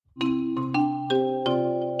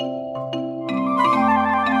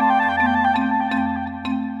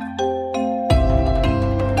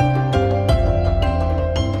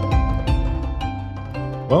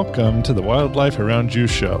Welcome to the Wildlife Around You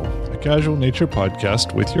Show, a casual nature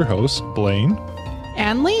podcast with your hosts, Blaine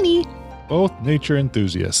and Lainey, both nature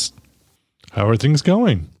enthusiasts. How are things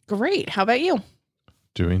going? Great. How about you?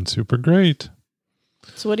 Doing super great.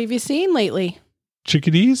 So what have you seen lately?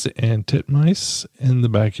 Chickadees and titmice in the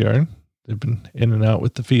backyard. They've been in and out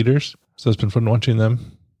with the feeders, so it's been fun watching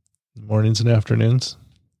them mornings and afternoons.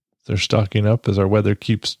 They're stocking up as our weather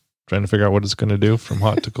keeps trying to figure out what it's going to do from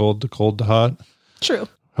hot to cold to hot. True.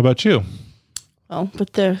 How about you? Well,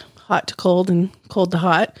 with the hot to cold and cold to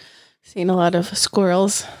hot, seen a lot of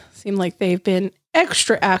squirrels. Seem like they've been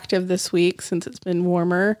extra active this week since it's been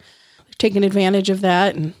warmer. They're taking advantage of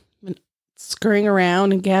that and been scurrying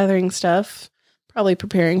around and gathering stuff, probably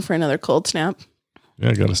preparing for another cold snap.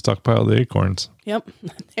 Yeah, I got to stockpile the acorns. Yep.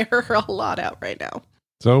 There are a lot out right now.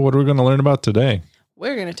 So what are we going to learn about today?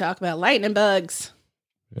 We're going to talk about lightning bugs.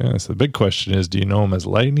 Yeah, so the big question is, do you know them as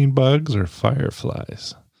lightning bugs or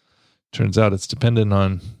fireflies? Turns out it's dependent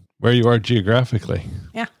on where you are geographically.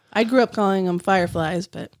 Yeah, I grew up calling them fireflies,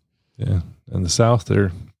 but... Yeah, in the South,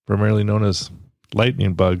 they're primarily known as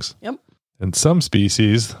lightning bugs. Yep. And some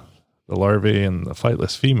species, the larvae and the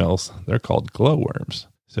flightless females, they're called glowworms.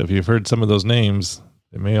 So if you've heard some of those names,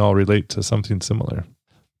 they may all relate to something similar.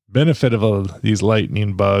 Benefit of these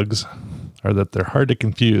lightning bugs are that they're hard to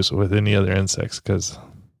confuse with any other insects because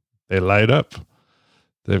they light up.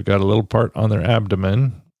 They've got a little part on their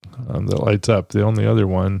abdomen that lights up. The only other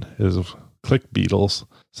one is click beetles.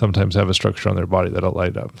 Sometimes have a structure on their body that'll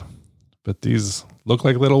light up. But these look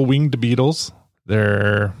like little winged beetles.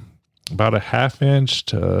 They're about a ½ inch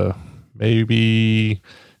to maybe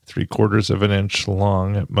 3/4 of an inch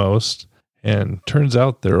long at most. And turns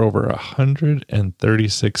out there are over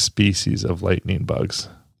 136 species of lightning bugs,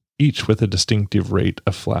 each with a distinctive rate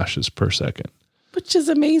of flashes per second. Which is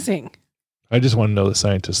amazing. I just want to know the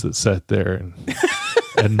scientists that sat there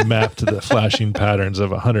and mapped the flashing patterns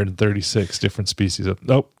of 136 different species of,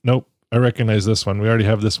 nope, I recognize this one. We already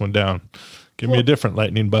have this one down. Give me a different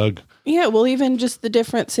lightning bug. Yeah, well, even just the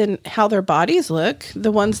difference in how their bodies look,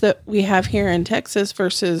 the ones that we have here in Texas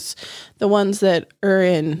versus the ones that are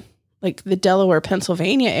in like the Delaware,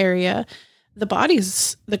 Pennsylvania area, the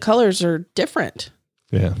bodies, the colors are different.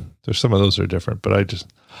 Yeah, there's some of those are different, but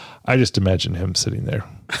I just imagine him sitting there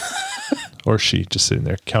or she just sitting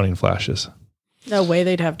there counting flashes. No way,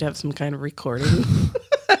 they'd have to have some kind of recording.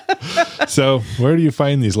 So where do you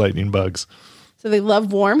find these lightning bugs? So they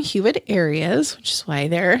love warm, humid areas, which is why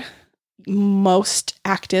they're most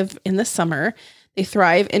active in the summer. They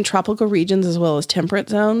thrive in tropical regions as well as temperate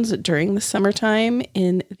zones during the summertime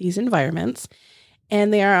in these environments.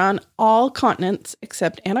 And they are on all continents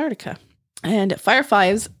except Antarctica. And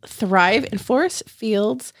fireflies thrive in forests,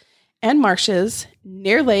 fields, and marshes,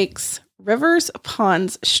 near lakes, rivers,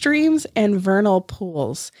 ponds, streams, and vernal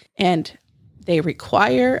pools. And they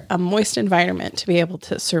require a moist environment to be able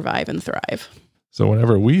to survive and thrive. So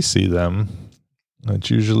whenever we see them, it's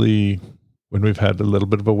usually when we've had a little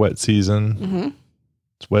bit of a wet season. Mm-hmm.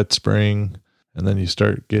 It's wet spring, and then you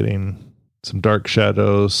start getting some dark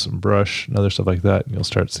shadows, some brush, and other stuff like that, and you'll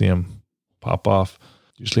start seeing them pop off,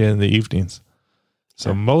 usually in the evenings.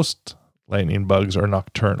 So most lightning bugs are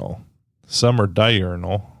nocturnal. Some are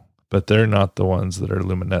diurnal, but they're not the ones that are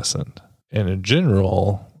luminescent. And in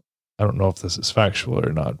general, I don't know if this is factual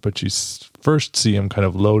or not, but you first see them kind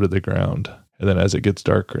of low to the ground. And then as it gets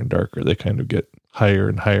darker and darker, they kind of get higher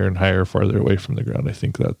and higher and higher, farther away from the ground. I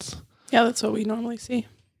think that's what we normally see.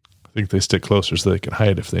 I think they stick closer so they can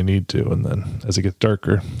hide if they need to. And then as it gets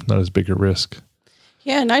darker, not as big a risk.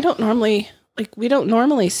 Yeah. And we don't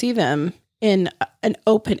normally see them in an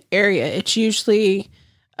open area. It's usually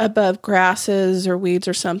above grasses or weeds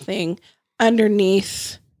or something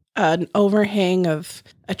underneath an overhang of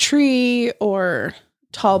a tree or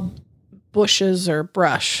tall bushes or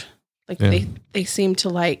brush. They seem to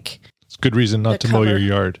like. It's good reason not to mow your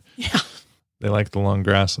yard. Yeah. They like the long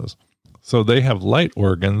grasses. So they have light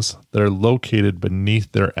organs that are located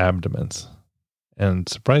beneath their abdomens. And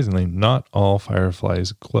surprisingly, not all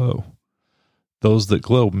fireflies glow. Those that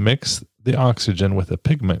glow mix the oxygen with a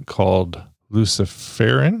pigment called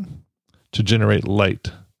luciferin to generate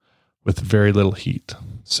light with very little heat.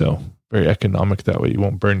 So very economic that way. You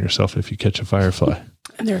won't burn yourself if you catch a firefly.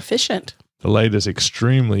 And they're efficient. The light is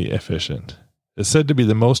extremely efficient. It's said to be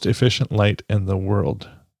the most efficient light in the world.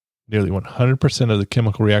 Nearly 100% of the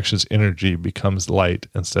chemical reaction's energy becomes light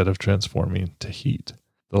instead of transforming to heat.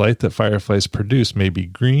 The light that fireflies produce may be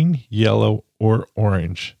green, yellow, or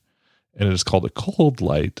orange, and it is called a cold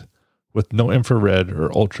light with no infrared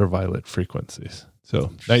or ultraviolet frequencies.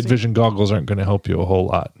 So night vision goggles aren't going to help you a whole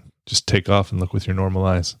lot. Just take off and look with your normal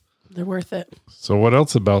eyes. They're worth it. So what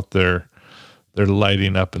else about their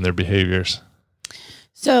lighting up and their behaviors?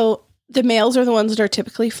 So the males are the ones that are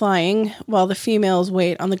typically flying, while the females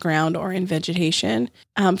wait on the ground or in vegetation.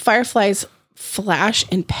 Fireflies flash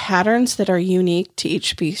in patterns that are unique to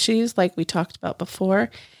each species, like we talked about before.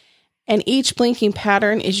 And each blinking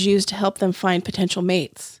pattern is used to help them find potential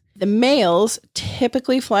mates. The males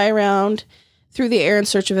typically fly around through the air in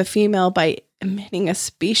search of a female by emitting a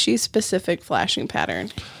species-specific flashing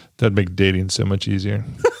pattern. That'd make dating so much easier.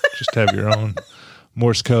 Just have your own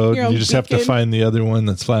Morse code. Your own You just have to beacon. find the other one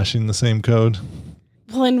that's flashing the same code.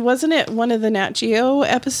 Well, and wasn't it one of the Nat Geo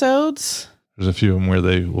episodes? There's a few of them where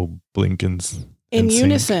they will blink in In sync.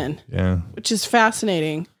 unison, Yeah. which is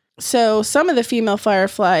fascinating. So some of the female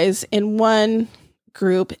fireflies in one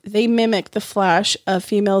group, they mimic the flash of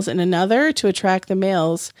females in another to attract the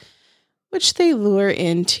males, which they lure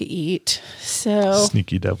in to eat. So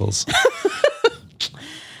Sneaky devils.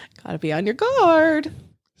 gotta be on your guard.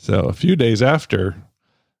 So a few days after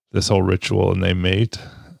this whole ritual and they mate,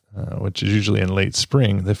 which is usually in late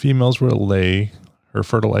spring, the females will lay her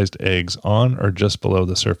fertilized eggs on or just below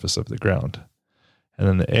the surface of the ground. And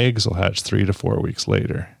then the eggs will hatch 3 to 4 weeks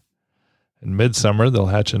later. In midsummer, they'll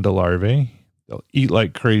hatch into larvae. They'll eat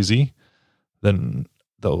like crazy. Then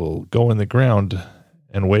they'll go in the ground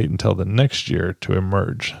and wait until the next year to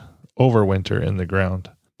emerge, overwinter in the ground.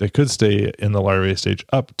 They could stay in the larvae stage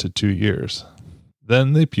up to 2 years.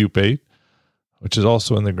 Then they pupate, which is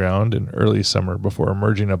also in the ground in early summer before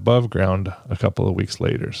emerging above ground a couple of weeks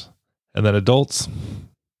later. And then adults,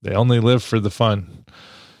 they only live for the fun.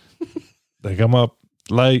 They come up,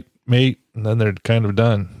 light, mate, and then they're kind of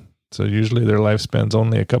done. So usually their lifespan's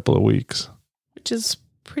only a couple of weeks. Which is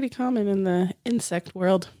pretty common in the insect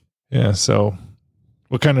world. Yeah, so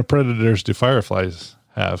what kind of predators do fireflies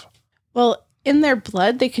have? Well, in their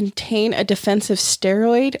blood, they contain a defensive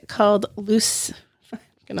steroid called I'm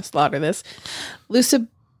going to slaughter this.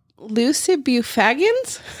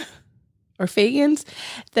 Lucibufagins or phagins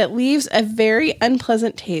that leaves a very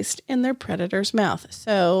unpleasant taste in their predator's mouth.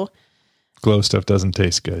 So Glow stuff doesn't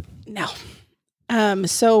taste good. no.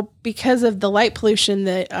 So because of the light pollution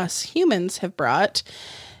that us humans have brought,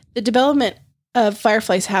 the development of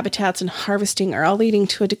fireflies' habitats and harvesting are all leading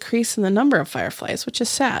to a decrease in the number of fireflies, which is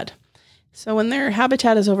sad. So when their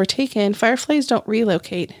habitat is overtaken, fireflies don't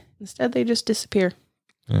relocate. Instead, they just disappear.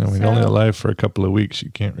 Yeah, we're So- only alive for a couple of weeks. You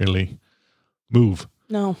can't really move.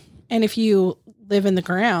 No. And if you live in the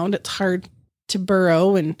ground, it's hard to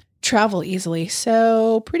burrow and travel easily.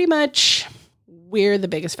 So pretty much we're the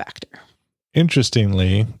biggest factor.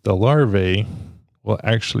 Interestingly, the larvae will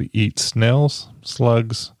actually eat snails,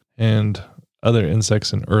 slugs, and other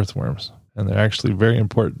insects and earthworms. And they're actually very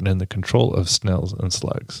important in the control of snails and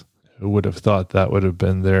slugs. Who would have thought that would have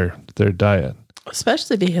been their diet?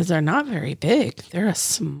 Especially because they're not very big. They're a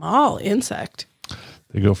small insect.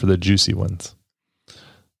 They go for the juicy ones.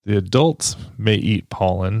 The adults may eat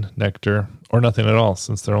pollen, nectar, or nothing at all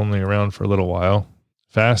since they're only around for a little while.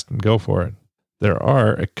 Fast and go for it. There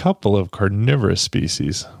are a couple of carnivorous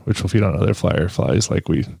species which will feed on other fireflies like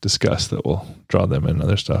we discussed that will draw them in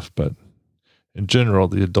other stuff. But in general,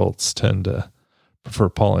 the adults tend to prefer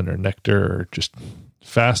pollen or nectar or just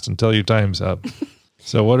fast until your time's up.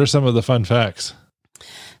 So what are some of the fun facts?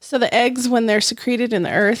 So the eggs, when they're secreted in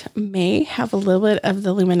the earth, may have a little bit of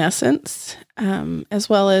the luminescence, as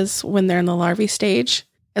well as when they're in the larvae stage.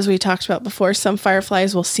 As we talked about before, some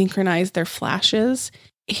fireflies will synchronize their flashes.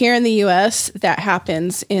 Here in the U.S., that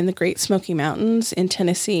happens in the Great Smoky Mountains in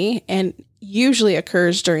Tennessee and usually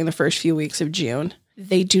occurs during the first few weeks of June.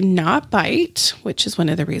 They do not bite, which is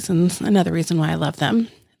another reason why I love them.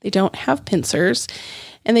 They don't have pincers,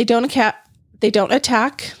 and they don't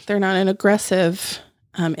attack. They're not an aggressive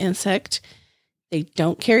insect. They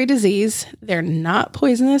don't carry disease. They're not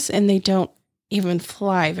poisonous, and they don't even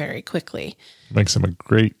fly very quickly. Makes them a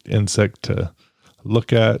great insect to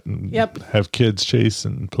look at and have kids chase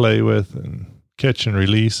and play with and catch and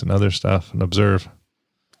release and other stuff and observe.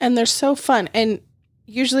 And they're so fun. And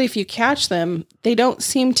usually if you catch them, they don't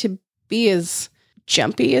seem to be as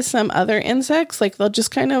jumpy as some other insects. Like they'll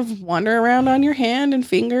just kind of wander around on your hand and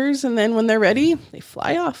fingers. And then when they're ready, they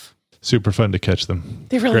fly off. Super fun to catch them.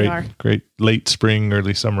 They really are. Great late spring,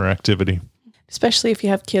 early summer activity. Especially if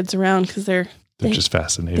you have kids around because they're just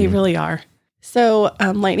fascinating. They really are. So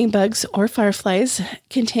lightning bugs or fireflies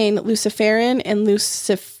contain luciferin and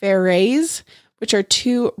luciferase, which are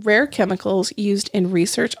two rare chemicals used in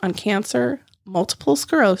research on cancer, multiple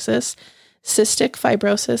sclerosis, cystic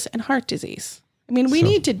fibrosis, and heart disease. I mean, we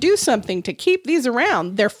need to do something to keep these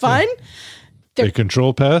around. They're fun. They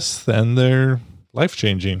control pests and they're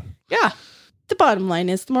life-changing. Yeah. The bottom line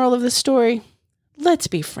is, the moral of the story, let's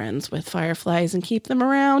be friends with fireflies and keep them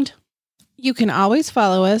around. You can always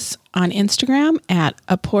follow us on Instagram at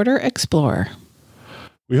A Porter Explorer.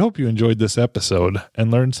 We hope you enjoyed this episode and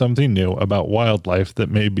learned something new about wildlife that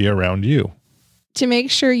may be around you. To make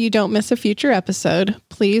sure you don't miss a future episode,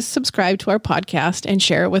 please subscribe to our podcast and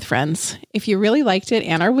share it with friends. If you really liked it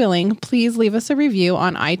and are willing, please leave us a review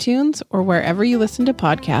on iTunes or wherever you listen to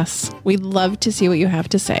podcasts. We'd love to see what you have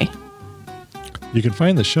to say. You can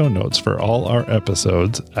find the show notes for all our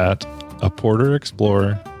episodes at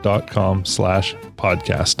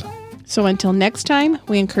aporterexplorer.com/podcast. So until next time,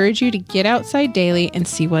 we encourage you to get outside daily and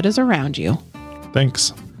see what is around you.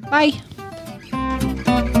 Thanks. Bye.